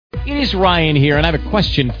It is Ryan here, and I have a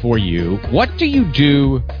question for you. What do you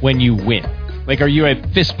do when you win? Like, are you a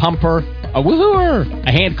fist pumper, a woohooer,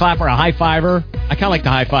 a hand clapper, a high fiver? I kind of like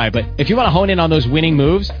the high five, but if you want to hone in on those winning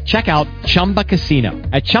moves, check out Chumba Casino.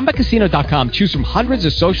 At ChumbaCasino.com, choose from hundreds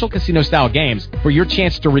of social casino-style games for your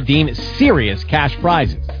chance to redeem serious cash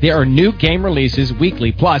prizes. There are new game releases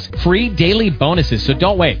weekly, plus free daily bonuses, so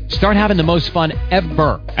don't wait. Start having the most fun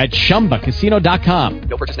ever at ChumbaCasino.com.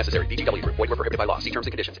 No purchase necessary. VGW. Void where prohibited by law. See terms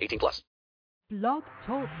and conditions. 18+. Blog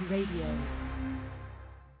Talk Radio.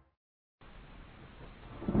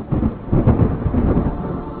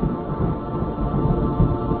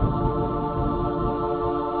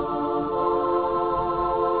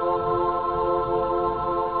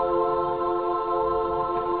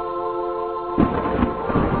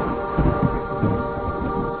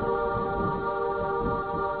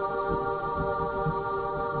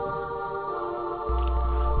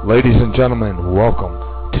 Ladies and gentlemen, welcome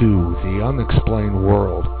to the Unexplained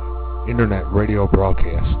World Internet Radio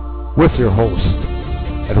broadcast with your host,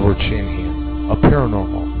 Edward Shanahan, a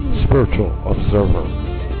paranormal, spiritual observer,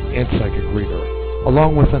 and psychic reader,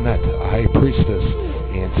 along with Annette, a high priestess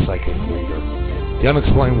and psychic reader. The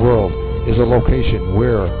Unexplained World is a location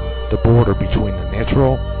where the border between the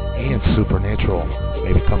natural and supernatural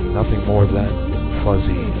may become nothing more than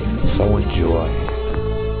fuzzy, so enjoy.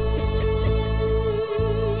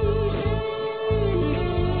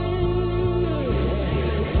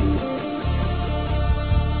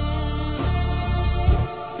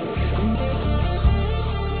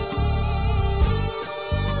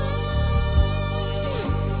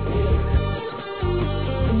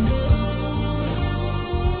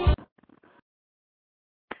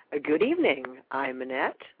 Good evening. I'm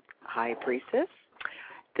Annette, High Priestess.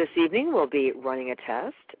 This evening we'll be running a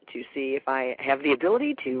test to see if I have the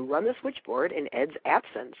ability to run the switchboard in Ed's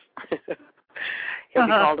absence. He'll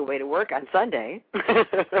be called away to work on Sunday.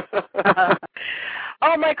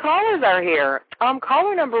 Oh, my callers are here.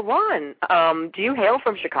 Caller number one, do you hail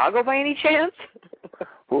from Chicago by any chance?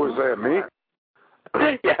 Who is that, me?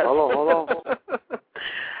 Yes. Hello.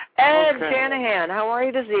 Ed Okay. Shanahan, how are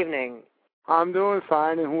you this evening? I'm doing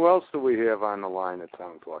fine, and who else do we have on the line, it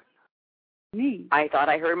sounds like? Me. I thought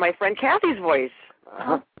I heard my friend Kathy's voice.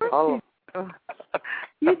 Hello.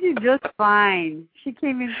 You do just fine. She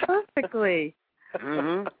came in perfectly.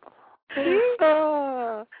 Mm-hmm.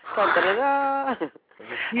 Da-da-da-da.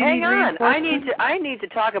 You Hang on, I need to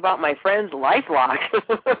talk about my friend's LifeLock.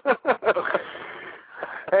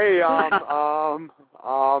 Hey,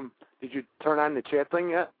 did you turn on the chat thing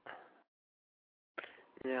yet?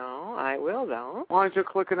 No, I will though. Why don't you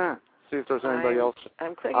click it on? See if there's anybody else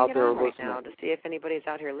I'm clicking out it there on right listening. now to see if anybody's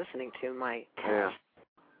out here listening to my test. Yeah.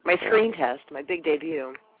 My screen test, my big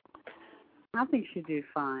debut. I think she'd do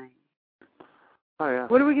fine. Oh, yeah.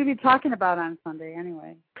 What are we going to be talking about on Sunday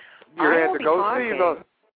anyway? You're I at will the be Ghost talking. Diva?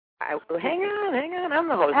 Hang on. I'm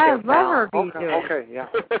the host I here, love pal. her being doing. Okay, yeah.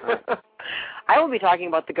 I will be talking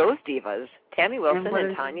about the Ghost Divas, Tammy Wilson what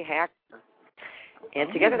and is Tanya Hack.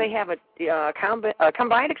 And together they have a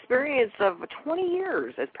combined experience of 20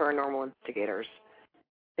 years as paranormal investigators.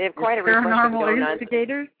 They have quite a refreshing Paranormal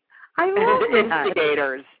investigators? I love that.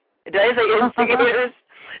 Instigators. Did I say instigators?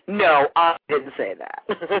 No, I didn't say that.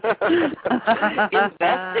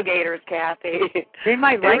 Investigators, Kathy. They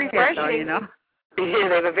might Very like that, though, refreshing. you know. Yeah,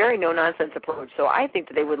 they have a very no-nonsense approach, so I think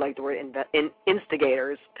that they would like the word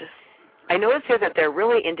instigators. I noticed here that they're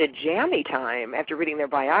really into jammy time after reading their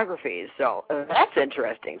biographies, so that's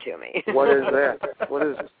interesting to me. What is that?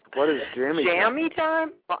 What is jammy? Jammy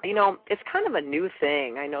time? Well, you know, it's kind of a new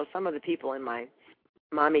thing. I know some of the people in my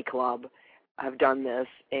mommy club have done this,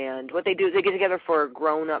 and what they do is they get together for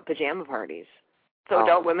grown-up pajama parties. So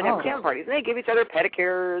adult women have pajama parties, and they give each other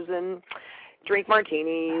pedicures and drink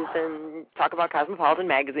martinis and talk about Cosmopolitan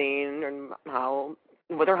magazine and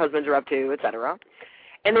what their husbands are up to, etc.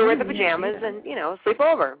 And they wear the pajamas and, you know, sleep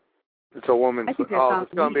over. It's a woman's. I think that sounds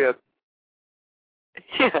it's going to be a.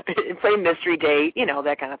 Yeah, and play mystery date, you know,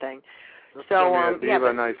 that kind of thing. So,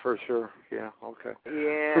 diva night for sure. Yeah, okay.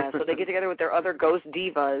 Yeah, so they get together with their other ghost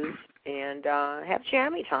divas and have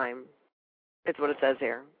jammy time. That's what it says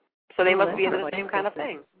here. So they must be into the same kind of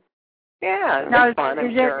thing. Yeah, it's fun,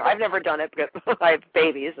 I'm sure. I've never done it because I have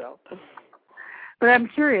babies, so. But I'm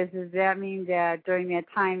curious, does that mean that during that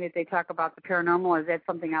time that they talk about the paranormal, is that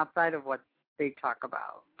something outside of what they talk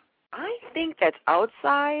about? I think that's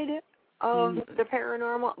outside of the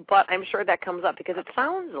paranormal, but I'm sure that comes up because it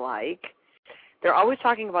sounds like they're always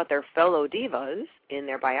talking about their fellow divas in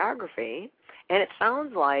their biography, and it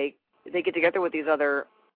sounds like they get together with these other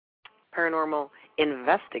paranormal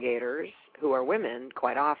investigators who are women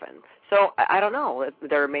quite often. So I don't know.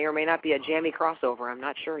 There may or may not be a jammy crossover. I'm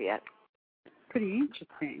not sure yet. Pretty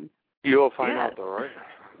interesting. You'll find out, though, right?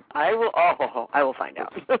 I will. Oh, I will find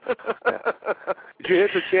out. Did you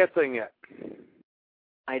hit the chat thing yet?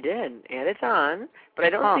 I did, and it's on, but I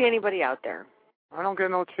don't see anybody out there. I don't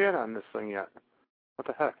get no chat on this thing yet. What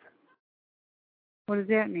the heck? What does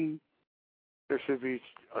that mean? There should be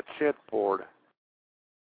a chat board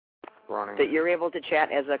running. That you're able to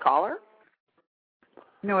chat as a caller?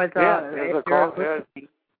 No, as a call. Yeah,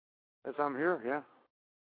 as I'm here, yeah.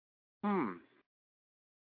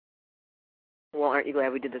 Well, aren't you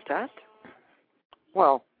glad we did this test?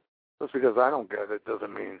 Well, just because I don't get it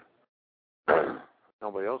doesn't mean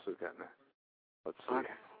nobody else is getting it. Let's see.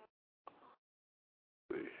 Okay.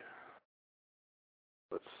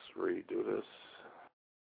 Let's redo this.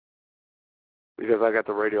 Because I got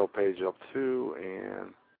the radio page up too,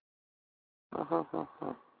 and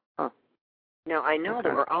Now, I know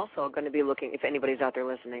that we're also going to be looking, if anybody's out there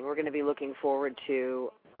listening, we're going to be looking forward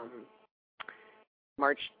to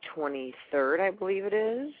March 23rd, I believe it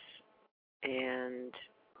is. And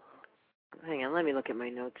hang on, let me look at my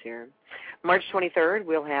notes here. March 23rd,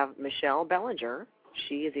 we'll have Michelle Bellinger.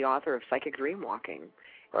 She is the author of Psychic Dreamwalking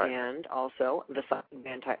and also the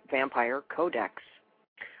Vampire Codex.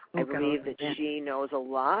 I believe that she knows a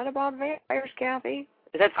lot about vampires, Kathy.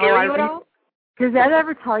 Does that scare you at all? Does that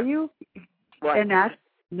ever tell you? What? And that's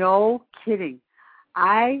no kidding.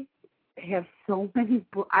 I have so many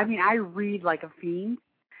books. I mean, I read like a fiend.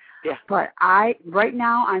 Yeah. But right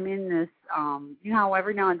now I'm in this, you know how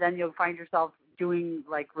every now and then you'll find yourself doing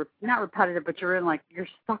like, not repetitive, but you're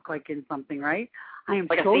stuck like in something, right? I am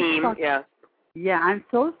like so a theme, stuck. yeah. Yeah, I'm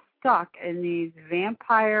so stuck in these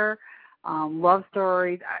vampire love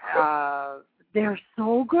stories. They're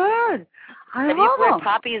so good. I Have love you read them.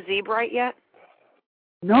 Poppy Zeebright yet?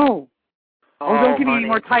 No. Don't give me honey. any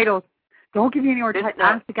more titles. Don't give me any more titles.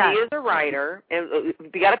 Honest to God. He is a writer, and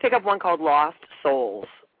you got to pick up one called Lost Souls.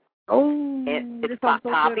 Oh, It's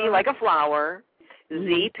Poppy like a flower,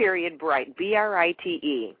 Z period Bright, Brite.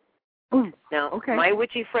 Now, my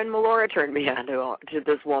witchy friend Melora turned me on to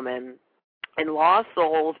this woman, and Lost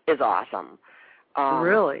Souls is awesome.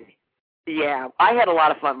 Really? Yeah, I had a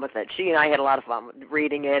lot of fun with it. She and I had a lot of fun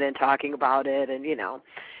reading it and talking about it, and, you know,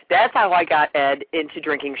 that's how I got Ed into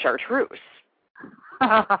drinking chartreuse.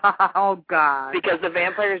 Oh, God. Because the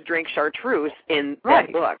vampires drink chartreuse in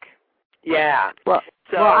that book. Yeah. Well,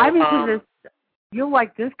 I'm into this. You'll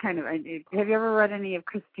like this kind of. Have you ever read any of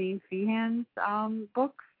Christine Feehan's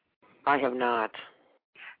books? I have not.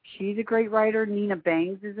 She's a great writer. Nina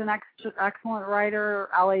Bangs is an excellent writer.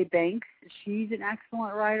 L.A. Banks, she's an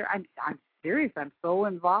excellent writer. I'm serious. I'm so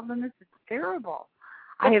involved in this. It's terrible.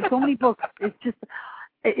 I have so many books. It's just,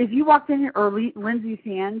 if you walked in here, or Lindsay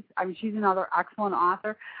Sands, I mean, she's another excellent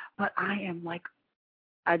author, but I am like,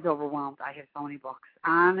 Ed's overwhelmed. I have so many books.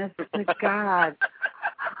 Honest to God.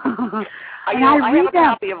 I have a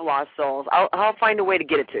copy of Lost Souls. I'll find a way to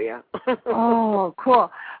get it to you. Oh,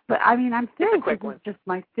 cool. But, I mean, I'm serious. This is just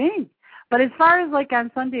my thing. But as far as, like,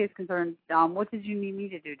 on Sunday is concerned, what did you need me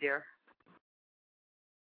to do, dear?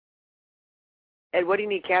 Ed, what do you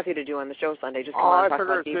need Kathy to do on the show Sunday? Just come on and talk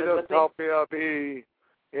about divas with me? I figured she'd help you be,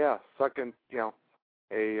 second, you know,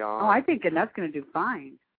 I think Annette's going to do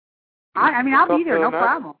fine. I mean, I'll be there, no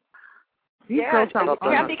problem.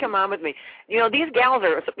 Kathy, come on with me. You know, these gals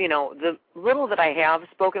are, you know, the little that I have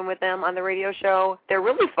spoken with them on the radio show, they're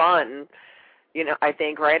really fun. You know, I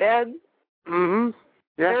think, right, Ed? Mm-hmm.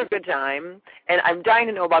 Yeah. They're a good time. And I'm dying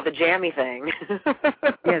to know about the jammy thing.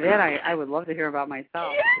 Yeah, that I would love to hear about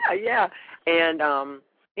myself. Yeah. And, and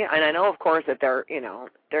I know, of course, that they're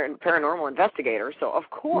paranormal investigators, so, of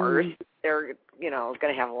course, they're, you know,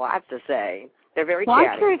 going to have lots to say. They're very chatty.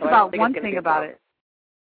 I'm curious about one thing about it.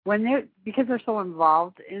 Because they're so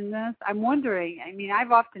involved in this, I'm wondering, I mean,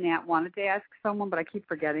 I've often wanted to ask someone, but I keep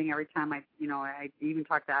forgetting every time I even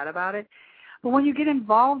talk to Ed about it. But when you get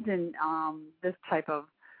involved in this type of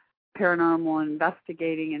paranormal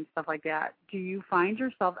investigating and stuff like that, do you find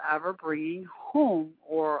yourself ever bringing home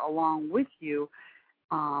or along with you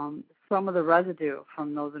some of the residue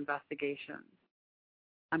from those investigations?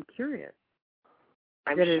 I'm curious.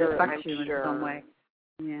 Did it affect you in some way?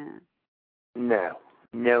 Yeah. No.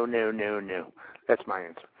 That's my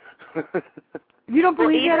answer. You don't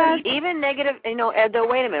believe that? Even negative, you know, Ed, though,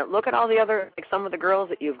 wait a minute. Look at all the other, like some of the girls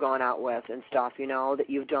that you've gone out with and stuff, you know, that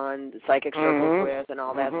you've done psychic circles with and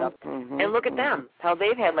all that stuff. And look at them, how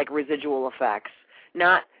they've had, like, residual effects.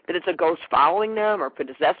 Not that it's a ghost following them or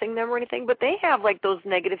possessing them or anything, but they have, like, those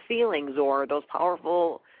negative feelings or those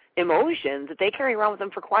powerful emotions that they carry around with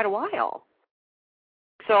them for quite a while.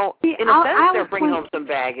 So, in a sense, they're bringing home some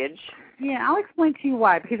baggage. Yeah, I'll explain to you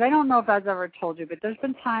why, because I don't know if I've ever told you, but there's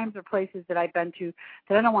been times or places that I've been to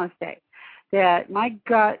that I don't want to stay, that my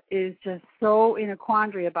gut is just so in a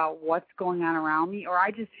quandary about what's going on around me, or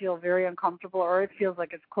I just feel very uncomfortable, or it feels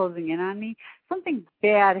like it's closing in on me. Something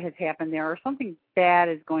bad has happened there, or something bad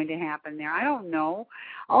is going to happen there. I don't know.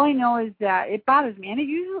 All I know is that it bothers me, and it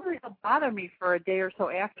usually will bother me for a day or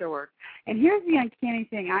so afterwards. And here's the uncanny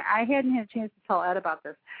thing. I hadn't had a chance to tell Ed about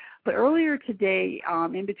this, but earlier today,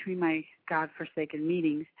 in between my godforsaken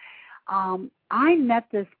meetings, I met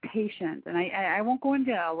this patient, and I won't go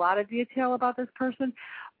into a lot of detail about this person,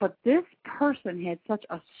 but this person had such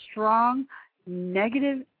a strong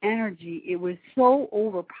negative energy. It was so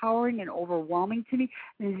overpowering and overwhelming to me.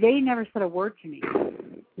 And they never said a word to me,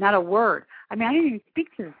 not a word. I mean, I didn't even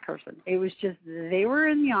speak to this person. It was just they were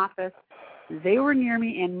in the office, they were near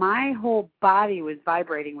me, and my whole body was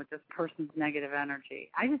vibrating with this person's negative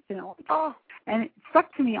energy. I just didn't like it. And it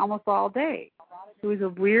stuck to me almost all day. It was a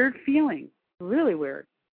weird feeling, really weird.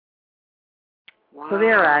 Wow. So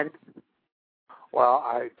there, Ed. Well,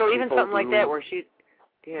 So even something like that where she,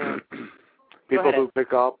 yeah. People do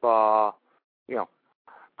pick up, I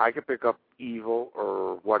could pick up evil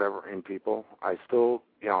or whatever in people. I still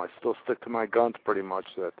stick to my guns pretty much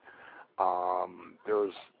that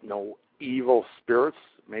there's no evil spirits,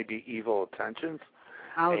 maybe evil intentions.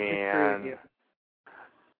 I'll disagree with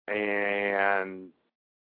you. And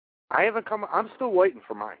I haven't come. I'm still waiting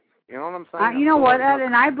for mine. You know what I'm saying? You know what, Ed?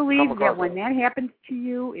 And I believe that when that happens to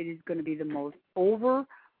you, it is going to be the most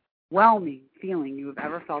overwhelming feeling you have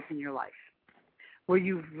ever felt in your life, where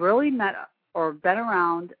you've really met or been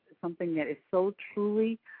around something that is so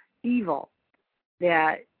truly evil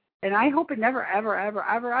that. And I hope it never, ever, ever,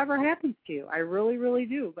 ever, ever happens to you. I really, really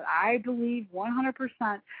do. But I believe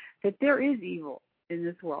 100% that there is evil in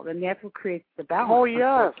this world, and that's what creates the balance. Oh,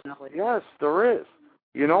 yes. Yes, there is.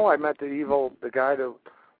 You know, I met the guy that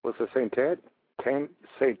was a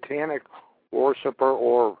satanic worshiper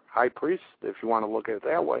or high priest, if you want to look at it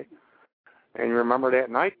that way. And you remember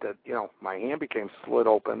that night that, my hand became slit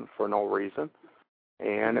open for no reason.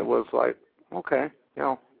 And it was like, okay,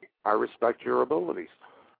 I respect your abilities,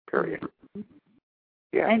 period.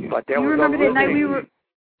 Yeah, and but that do you was remember that night we were?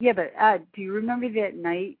 Yeah, but Ed, do you remember that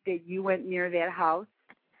night that you went near that house?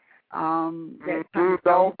 Don't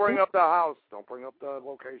bring up the house. Don't bring up the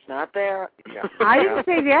location. Not there. Yeah. I didn't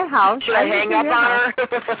say that house. Should I hang up on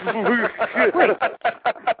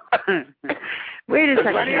her? Wait a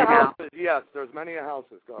second many now. houses. Yes, there's many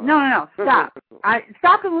houses. No. Stop.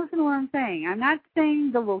 Stop and listen to what I'm saying. I'm not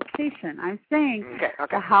saying the location. I'm saying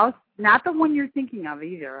the house, not the one you're thinking of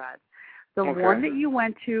either, Ed. The one that you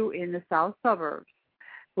went to in the south suburbs,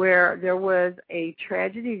 where there was a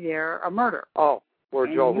tragedy there, a murder. Oh. Where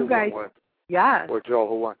and Joe you who guys, went. Yes. Where Joe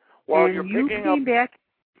who went. Well, and you're you picking came up. back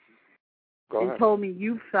Go and ahead. told me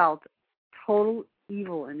you felt total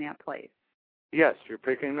evil in that place. Yes, you're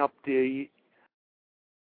picking up the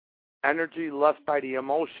energy left by the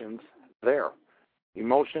emotions there.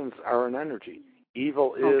 Emotions are an energy.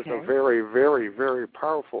 Evil is a very, very, very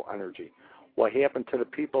powerful energy. What happened to the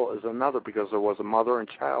people is another, because there was a mother and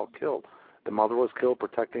child killed. The mother was killed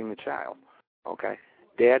protecting the child. Okay?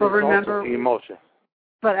 That is also emotion.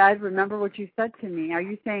 But I remember what you said to me. Are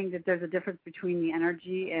you saying that there's a difference between the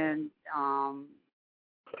energy and...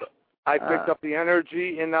 I picked up the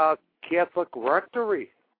energy in a Catholic rectory.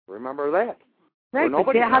 Remember that? Right,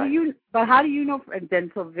 but how do you know, and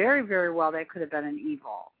then so very, very well that could have been an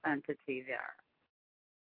evil entity there.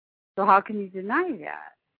 So how can you deny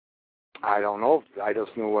that? I don't know. I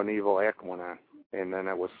just knew an evil act went on, and then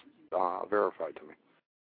it was verified to me.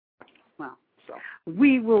 Well, so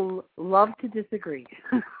we will love to disagree.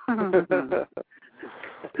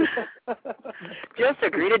 Just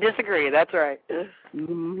agree to disagree. That's right.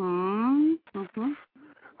 Mhm. Mhm.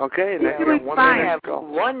 Okay, now we have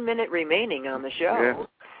 1 minute remaining on the show. Yeah.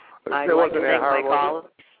 I'd like to thank my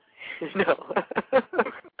callers. No.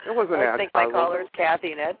 It wasn't that hard. Thank my callers,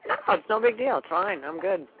 Kathy and Ed. No, it's no big deal. It's fine. I'm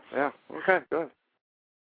good. Yeah. Okay. Good.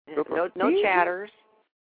 No chatters.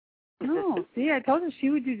 No. See, I told her she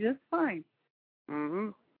would do just fine.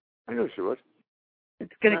 Mhm. I knew she would.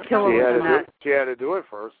 It's gonna kill him. She had to do it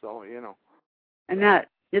first, so Annette,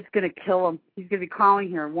 it's gonna kill him. He's gonna be calling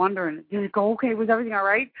here, wondering, did it go okay? Was everything all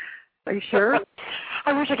right? Are you sure?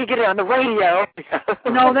 I wish I could get it on the radio.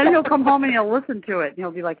 No, then he'll come home and he'll listen to it, and he'll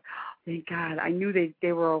be like, oh, thank God, I knew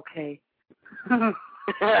they were okay. Well,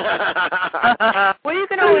 you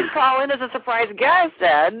can always call in as a surprise guest,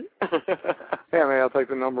 Ed. Yeah, man, I'll take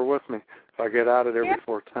the number with me if I get out of there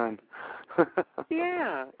before 10.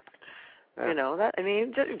 Yeah. You know that. I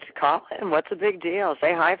mean, just call in. What's the big deal?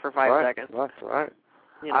 Say hi for 5 seconds. That's right.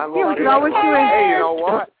 You know, we could always do it. Hey, you know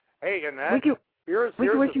what? Hey, Annette. We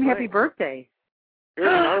could wish him happy birthday. Here's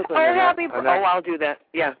another thing. I'll do that.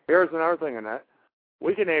 Yeah. Here's another thing, Annette.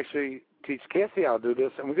 We can actually teach Cassie how to do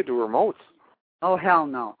this, and we could do remotes. Oh, hell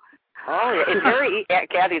no. Oh, yeah. It's very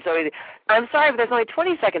Kathy, it's so easy. I'm sorry, but there's only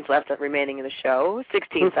 20 seconds left remaining in the show,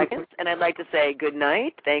 16 seconds, and I'd like to say good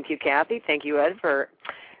night. Thank you, Kathy. Thank you, Ed, for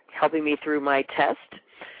helping me through my test.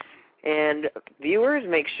 And viewers,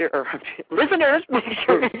 make sure, or listeners, make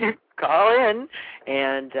sure you call in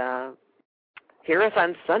and hear us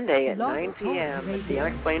on Sunday at 9 p.m. at The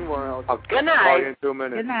Unexplained World. Good night. Call you in 2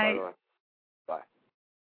 minutes. Good night. Bye.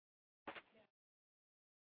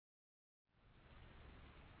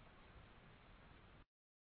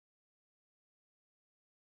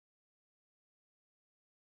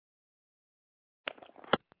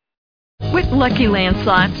 With Lucky Land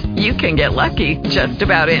Slots, you can get lucky just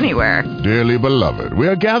about anywhere. Dearly beloved, we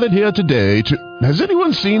are gathered here today to... Has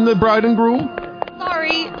anyone seen the bride and groom?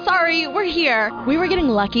 Sorry, we're here. We were getting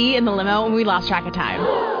lucky in the limo and we lost track of time.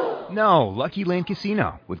 No, Lucky Land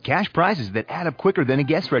Casino, with cash prizes that add up quicker than a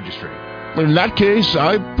guest registry. In that case,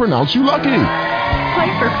 I pronounce you lucky.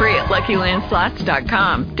 Play for free at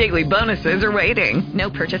LuckyLandSlots.com. Daily bonuses are waiting. No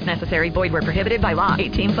purchase necessary. Void where prohibited by law.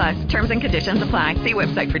 18+. Terms and conditions apply. See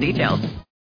website for details.